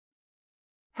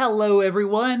Hello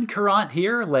everyone, Caront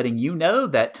here, letting you know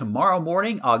that tomorrow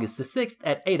morning, August the 6th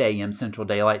at 8 AM Central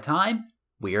Daylight Time,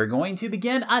 we are going to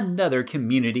begin another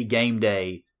community game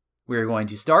day. We're going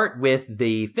to start with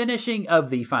the finishing of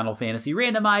the Final Fantasy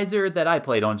Randomizer that I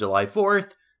played on July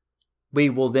 4th. We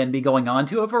will then be going on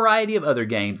to a variety of other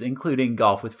games, including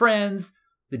Golf with Friends,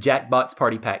 the Jackbox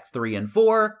Party Packs 3 and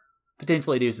 4,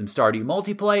 potentially do some Stardew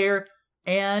multiplayer,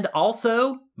 and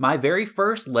also my very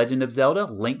first Legend of Zelda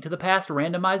Link to the Past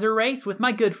Randomizer Race with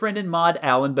my good friend and mod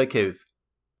Alan Bakuth,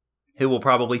 who will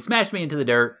probably smash me into the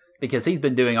dirt because he's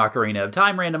been doing Ocarina of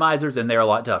Time randomizers and they're a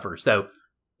lot tougher. So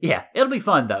yeah, it'll be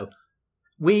fun though.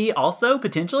 We also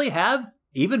potentially have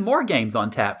even more games on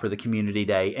tap for the community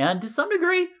day, and to some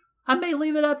degree, I may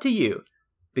leave it up to you,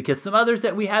 because some others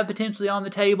that we have potentially on the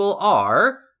table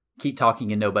are Keep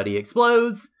Talking and Nobody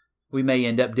Explodes. We may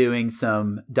end up doing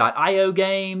some .io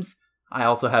games. I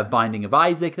also have Binding of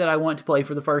Isaac that I want to play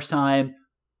for the first time.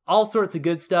 All sorts of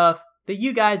good stuff that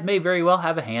you guys may very well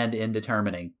have a hand in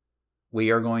determining. We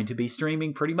are going to be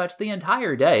streaming pretty much the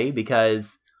entire day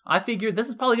because I figured this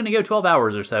is probably going to go 12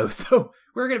 hours or so. So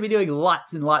we're going to be doing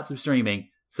lots and lots of streaming.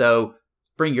 So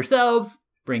bring yourselves,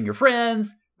 bring your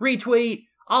friends, retweet,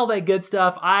 all that good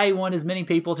stuff. I want as many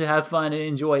people to have fun and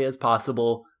enjoy as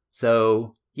possible.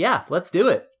 So yeah, let's do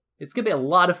it. It's going to be a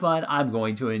lot of fun. I'm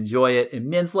going to enjoy it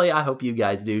immensely. I hope you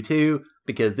guys do too,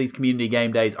 because these community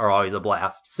game days are always a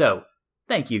blast. So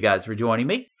thank you guys for joining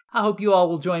me. I hope you all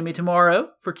will join me tomorrow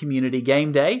for community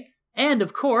game day. And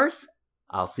of course,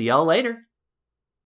 I'll see y'all later.